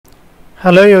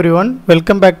Hello everyone,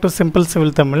 welcome back to Simple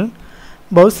Civil Tamil.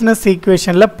 Boussinesq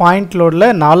equation la point load la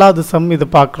 4வது sum இது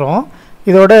பார்க்குறோம்.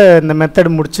 இதோட இந்த மெத்தட்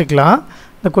முடிச்சுக்கலாம்.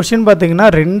 இந்த क्वेश्चन பாத்தீங்கன்னா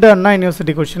ரெண்டு அண்ணா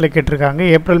யுனிவர்சிட்டி क्वेश्चनல கேட்டிருக்காங்க.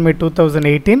 April May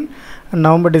 2018 and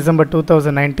November December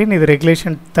 2019. இது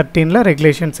ரெகுலேஷன் 13 ல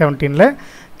ரெகுலேஷன் 17 ல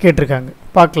கேட்டிருக்காங்க.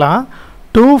 பார்க்கலாம்.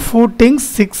 Two footings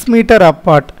 6 meter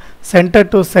apart, center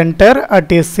to center at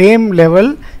a same level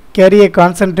carry a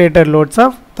concentrated loads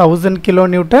of 1000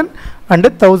 kilonewton and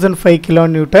 1005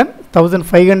 kilonewton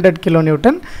 1500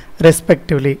 kilonewton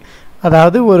respectively.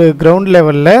 அதாவது ஒரு கிரவுண்ட்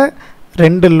லெவலில்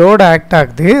ரெண்டு லோடு ஆக்ட்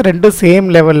ஆகுது, ரெண்டு சேம்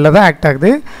லெவலில் தான் ஆக்ட்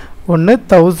ஆகுது. ஒன்று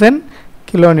 1000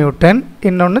 kilonewton,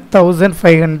 இன்னொன்று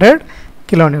 1500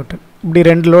 kilonewton. இப்படி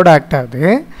ரெண்டு லோடு ஆக்ட் ஆகுது.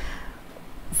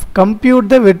 Compute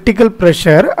the vertical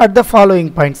pressure at the following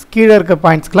points. கீழே இருக்க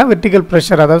பாயிண்ட்ஸ்க்கெலாம் வெர்டிக்கல்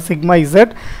ப்ரெஷர் அதாவது சிக்மா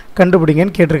இசட்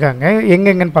கண்டுபிடிங்கன்னு கேட்டிருக்காங்க.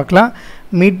 எங்கெங்கன்னு பார்க்கலாம்.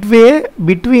 Midway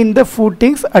between the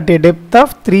ஃபூட்டிங்ஸ் at a depth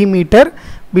of 3 metre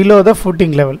below the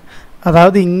footing level.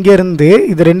 அதாவது இங்கேருந்து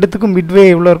இது ரெண்டுத்துக்கும் மிட்வே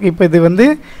எவ்வளோ இருக்குது? இப்போ இது வந்து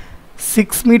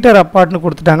 6 மீட்டர் அப்பார்ட்னு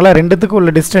கொடுத்துட்டாங்களா, ரெண்டுத்துக்கும்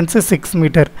உள்ள டிஸ்டன்ஸு 6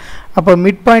 மீட்டர். அப்போ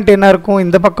மிட் பாயிண்ட் என்ன இருக்கும்?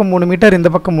 இந்த பக்கம் 3 மீட்டர்,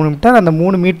 இந்த பக்கம் 3 மீட்டர். அந்த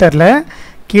 3 மீட்டரில்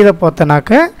கீழே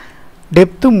பார்த்தனாக்க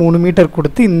டெப்த்து 3 மீட்டர்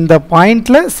கொடுத்து இந்த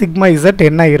பாயிண்டில் சிக்மா இசட்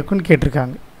என்ன இருக்குன்னு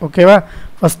கேட்டிருக்காங்க. ஓகேவா?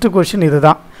 ஃபஸ்ட்டு கொஷின் இது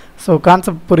தான். ஸோ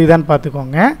கான்செப்ட் புரியுதான்னு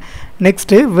பார்த்துக்கோங்க.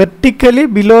 Next vertically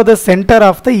below the centre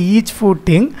of the each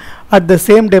footing at the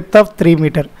same depth of 3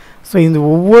 metre. So இந்த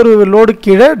ஒவ்வொரு லோடு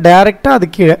கீழே டைரெக்டாக அது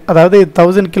கீழே, அதாவது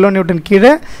 1000 kilonewton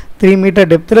கீழே 3 மீட்டர்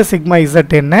டெப்த்தில் சிக்மா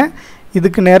இசட் என்ன,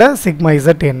 இதுக்கு நேராக சிக்மா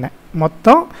இசட் என்ன,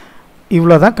 மொத்தம்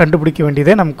இவ்வளோ தான் கண்டுபிடிக்க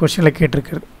வேண்டியதே நம்ம கொஷினில்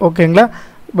கேட்டிருக்கிறது. ஓகேங்களா?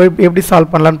 எப்படி சால்வ்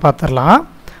பண்ணலான்னு பார்த்துடலாம்.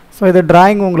 ஸோ இதை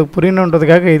ட்ராயிங் உங்களுக்கு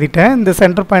புரியணுன்றதுக்காக எழுதிட்டேன். இந்த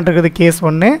சென்டர் பாயிண்ட் இருக்கிறது கேஸ்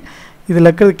 1, இதில்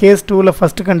இருக்கிறது கேஸ் 2ல்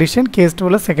ஃபஸ்ட்டு கண்டிஷன், கேஸ்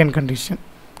 2ல் செகண்ட் கண்டிஷன்.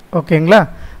 ஓகேங்களா?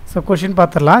 ஸோ கொஷின்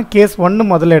பார்த்துடலாம். கேஸ் 1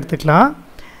 முதல்ல எடுத்துக்கலாம்.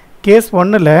 கேஸ்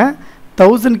 1ல்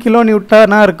 1000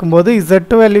 kilonewton இருக்கும்போது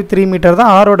Z வேல்யூ 3 மீட்டர்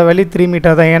தான், ஆரோட வேல்யூ 3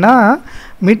 மீட்டர் தான். ஏன்னா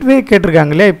மிட்வே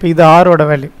கேட்டிருக்காங்க இல்லையா, இப்போ இது ஆரோட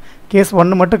வேல்யூ. கேஸ்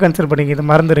 1 மட்டும் கன்சிடர் பண்ணிங்க,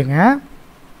 இது மறந்துடுங்க.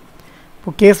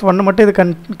 இப்போ கேஸ் 1 மட்டும் இது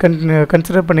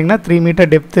கன்சிடர் பண்ணிங்கன்னா 3 மீட்டர்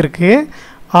டெப்த் இருக்குது,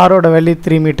 ஆரோட வேல்யூ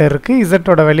 3 மீட்டர் இருக்குது,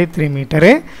 இசட்டோட வேல்யூ 3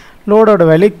 மீட்டரு, லோடோட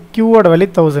வேல்யூ க்யூவோட வேல்யூ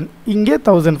 1000, இங்கே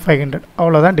 1500.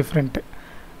 அவ்வளோதான் டிஃப்ரெண்ட்டு.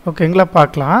 ஓகேங்களா?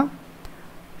 பார்க்கலாம்.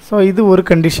 ஸோ இது ஒரு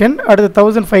கண்டிஷன். அடுத்து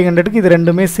 1500க்கு இது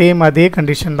ரெண்டுமே சேம் அதே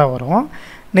கண்டிஷன் தான் வரும்.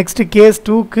 நெக்ஸ்ட்டு கேஸ்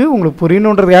 2க்கு உங்களுக்கு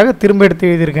புரியணுன்றதுக்காக திரும்ப எடுத்து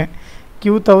எழுதியிருக்கேன்.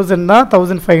 க்யூ 1000 தான்,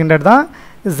 1500 தான்,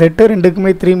 ஜெட்டு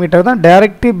ரெண்டுக்குமே 3 மீட்டர் தான்,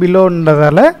 டைரக்ட்டு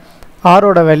பிலோன்றதால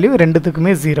ஆரோட வேல்யூ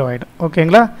ரெண்டுத்துக்குமே 0 ஆகிடும்.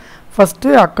 ஓகேங்களா? First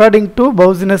according to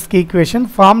பவுசினஸ்க் equation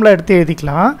formula எடுத்து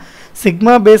எழுதிக்கலாம்.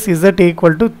 Sigma base Z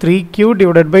equal to 3q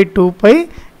divided by 2π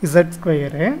Z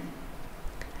square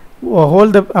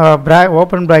whole the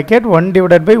open bracket 1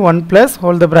 divided by 1 plus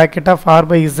whole the bracket of r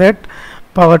by Z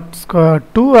power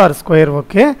 2r square.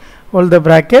 Okay, whole the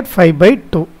bracket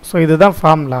 5/2. So இதுதான்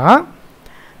formula.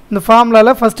 இந்த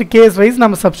ஃபார்முலாவில் first case wise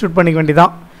நம்ம substitute பண்ணிக்க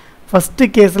வேண்டியதான். First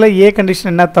கேஸில் ஏ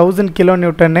condition என்ன? 1000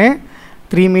 kilonewton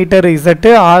 3 metre Z,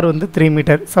 R வந்து 3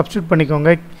 metre. Substitute பண்ணிக்கோங்க.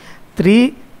 3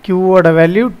 க்யூவோட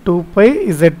வேல்யூ 2π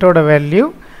இசட்டோட வேல்யூ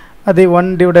அது 1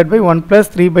 divided by 1 plus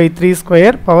 3/3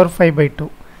 square power 5/2.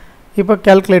 இப்போ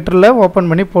கேல்குலேட்டரில் ஓப்பன்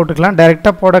பண்ணி போட்டுக்கலாம்.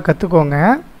 டைரெக்டாக போட கற்றுக்கோங்க.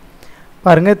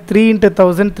 பாருங்கள், 3 ×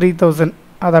 1000 3000,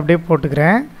 அதை அப்படியே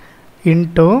போட்டுக்கிறேன்.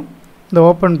 இன்ட்டு இந்த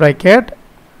open bracket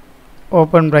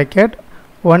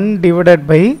 1 divided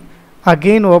by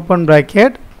again open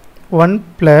bracket 1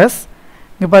 plus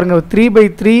இங்கே பாருங்கள்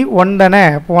 3/3 1 தானே,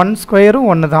 அப்போ 1 ஸ்கொயரும்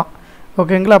 1 தான்.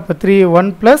 ஓகேங்களா? அப்போ 1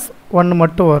 ப்ளஸ் 1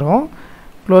 மட்டும் வரும்.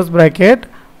 க்ளோஸ் ப்ராக்கெட்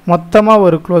மொத்தமாக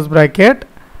ஒரு க்ளோஸ் ப்ராக்கெட்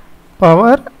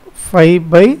பவர்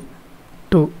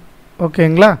 5/2.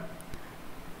 ஓகேங்களா?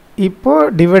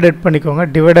 இப்போது டிவைடட் பண்ணிக்கோங்க.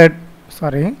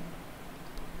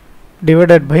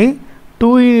 டிவைடட் பை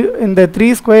 2, இந்த 3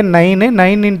 ஸ்கொயர் 9,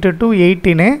 9 × 2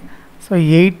 18. ஸோ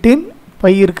 18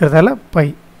 பை இருக்கிறதால பை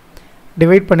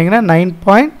டிவைட் பண்ணிங்கன்னா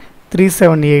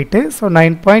 9.378. ஸோ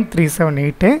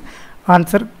 9.378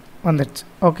 ஆன்சர் வந்துடுச்சு.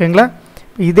 ஓகேங்களா?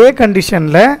 இதே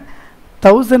கண்டிஷனில்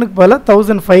 1000க்கு பதிலாக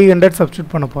 1500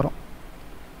 சப்ஸ்டியூட் பண்ண போகிறோம்.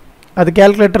 அது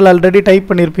கேல்குலேட்டரில் ஆல்ரெடி டைப்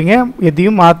பண்ணியிருப்பீங்க,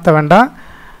 எதையும் மாற்ற வேண்டாம்.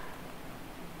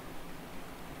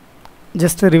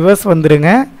 ஜஸ்ட்டு ரிவர்ஸ் வந்துடுங்க.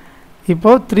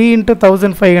 இப்போது 3 ×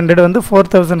 1500 வந்து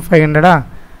 4500.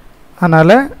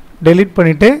 அதனால் டெலீட்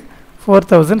பண்ணிவிட்டு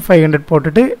 4500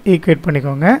 போட்டுட்டு ஈக்குவேட்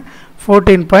பண்ணிக்கோங்க.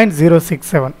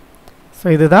 14.067. ஸோ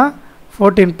இதுதான்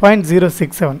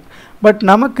 14.067. பட்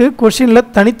நமக்கு கொஷினில்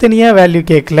தனித்தனியாக வேல்யூ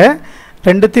கேட்கல,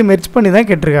 ரெண்டுத்தையும் மெர்ஜ் பண்ணி தான்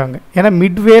கேட்டிருக்காங்க. ஏன்னா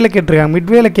மிட்வேல கேட்டிருக்காங்க.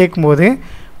 மிட்வேல கேட்கும்போது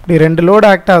இப்படி ரெண்டு லோடு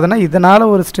ஆக்ட் ஆகுதுன்னா இதனால்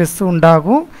ஒரு ஸ்ட்ரெஸ்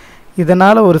உண்டாகும்,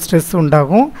 இதனால் ஒரு ஸ்ட்ரெஸ்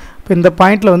உண்டாகும். இப்போ இந்த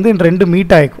பாயிண்டில் வந்து ரெண்டு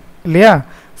மீட் ஆகிக்கும் இல்லையா?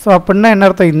 ஸோ அப்படின்னா என்ன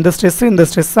அர்த்தம், இந்த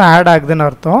ஸ்ட்ரெஸ்ஸும் ஆட் ஆகுதுன்னு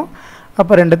அர்த்தம்.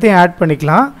 அப்போ ரெண்டுத்தையும் ஆட்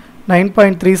பண்ணிக்கலாம்.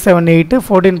 9.378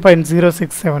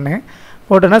 14.067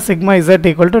 போட்டோன்னா sigma Z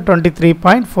equal to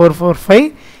 23.445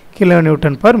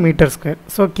 kilonewton per meter square.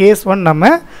 So case 1 நம்ம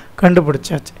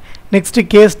கண்டுபிடிச்சாச்சு. நெக்ஸ்ட்டு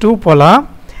கேஸ் 2 போகலாம்.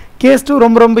 கேஸ் 2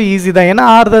 ரொம்ப ஈஸி தான், ஏன்னா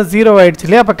ஆர் தான் 0 ஆகிடுச்சு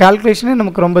இல்லையா. அப்போ கால்குலேஷனே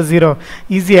நமக்கு ரொம்ப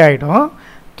ஈஸி ஆகிடும்.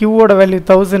 கியூவோட வேல்யூ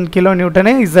 1000 kilonewton,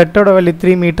 இசட்டோட வேல்யூ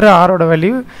 3 மீட்டர், ஆரோட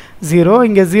வேல்யூ 0.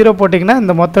 இங்கே 0 போட்டிங்கன்னா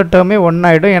இந்த மொத்த டேர்மே 1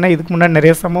 ஆகிடும். ஏன்னா இதுக்கு முன்னாடி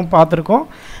நிறைய சமம் பார்த்துருக்கோம்.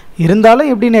 இருந்தாலும்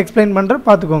எப்படின்னு எக்ஸ்பிளைன் பண்ணுறேன்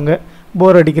பார்த்துக்கோங்க,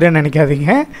 போர் அடிக்கிறேன்னு நினைக்காதீங்க.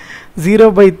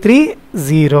 0/3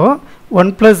 0,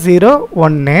 1 + 0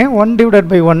 1, 1 divided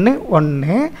by 1 1,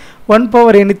 1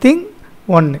 power anything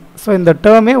 1. So இந்த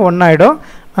டேர்மே 1 ஆகிடும்.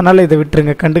 அதனால் இதை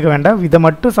விட்டுருங்க, கண்டுக்க வேண்டாம். இதை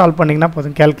மட்டும் சால்வ் பண்ணிங்கன்னா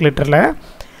போதும்.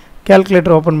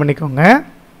 கேல்குலேட்டர் ஓப்பன் பண்ணிக்கோங்க.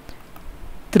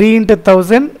 3 ×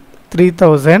 1000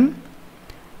 3000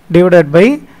 divided by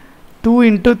 2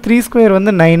 × 3 square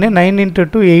வந்து 9, 9 ×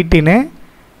 2 18,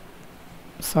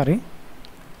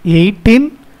 18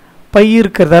 பை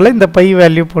இருக்கிறதால இந்த பை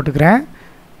வேல்யூ போட்டுக்கிறேன்.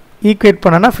 ஈக்குவேட்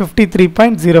பண்ணனா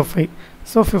 53.05.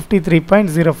 ஸோ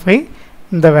 53.05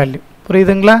 இந்த வேல்யூ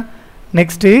புரியுதுங்களா.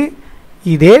 நெக்ஸ்ட்டு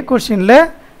இதே கொஷினில்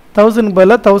 1000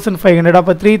 பதிலாக 1500,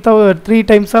 அப்போ 3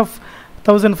 டைம்ஸ் ஆஃப்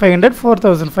 1500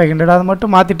 4500. அதை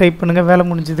மட்டும் மாற்றி டைப் பண்ணுங்கள், வேலை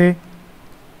முடிஞ்சுது.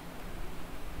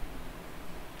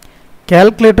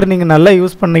 கேல்குலேட்டர் நீங்கள் நல்லா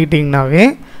யூஸ் பண்ணிக்கிட்டிங்கனாவே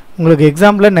உங்களுக்கு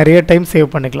எக்ஸாம்பிள் நிறைய டைம் சேவ்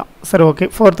பண்ணிக்கலாம். சரி, ஓகே.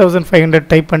 4500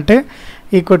 டைப் பண்ணிட்டு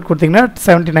ஈக்குவேட் கொடுத்தீங்கன்னா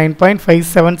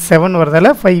 79.577 வரதால்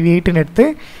 58ன்னு எடுத்து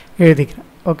எழுதிக்கிறேன்.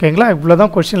 ஓகேங்களா. இவ்வளோ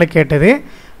தான் கொஷினில் கேட்டது.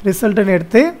 ரிசல்ட்டுன்னு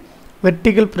எடுத்து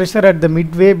vertical pressure at the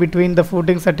Midway between the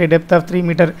ஃபூட்டிங்ஸ் at a depth of 3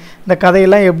 metre. இந்த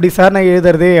கதையெல்லாம் எப்படி சார் நான்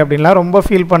எழுதுறது அப்படின்லாம் ரொம்ப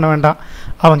ஃபீல் பண்ண வேண்டாம்.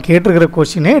 அவன் கேட்டிருக்கிற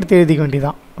கொஷினே எடுத்து எழுதிக்க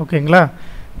வேண்டியதான். ஓகேங்களா.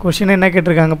 கொஷின் என்ன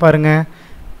கேட்டிருக்காங்க பாருங்கள்.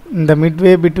 இந்த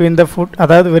மிட்வே பிட்வீன் த ஃபுட்,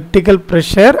 அதாவது vertical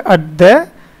pressure at the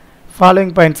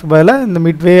following points பதிலாக இந்த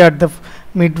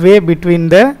Midway between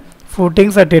the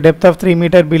ஃபூட்டிங்ஸ் at a depth of 3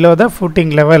 metre below the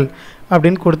footing level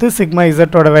அப்படின்னு கொடுத்து சிக்மா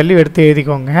இசட்டோட வேல்யூ எடுத்து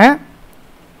எழுதிக்கோங்க.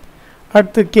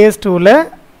 அடுத்து கேஸ் 2ல்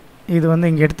இது வந்து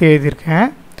இங்கே எடுத்து எழுதியிருக்கேன்.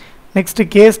 நெக்ஸ்ட்டு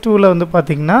கேஸ் 2ல் வந்து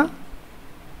பார்த்திங்கன்னா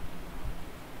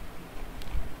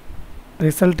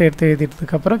ரிசல்ட் எடுத்து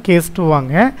எழுதிட்டதுக்கப்புறம் கேஸ் 2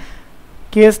 வாங்க.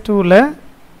 கேஸ் 2ல்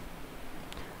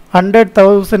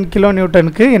 100,000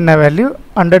 kilonewtonக்கு என்ன வேல்யூ,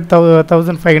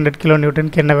 100,500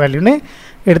 kilonewtonக்கு என்ன வேல்யூன்னு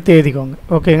எடுத்து எழுதிக்கோங்க.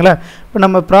 ஓகேங்களா. இப்போ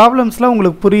நம்ம ப்ராப்ளம்ஸ்லாம்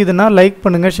உங்களுக்கு புரியுதுன்னா லைக்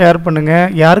பண்ணுங்கள், ஷேர் பண்ணுங்கள்.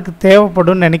 யாருக்கு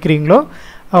தேவைப்படும்னு நினைக்கிறீங்களோ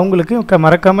அவங்களுக்கு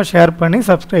மறக்காமல் ஷேர் பண்ணி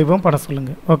சப்ஸ்கிரைபும் பண்ண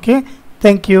சொல்லுங்கள். Okay,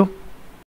 thank you.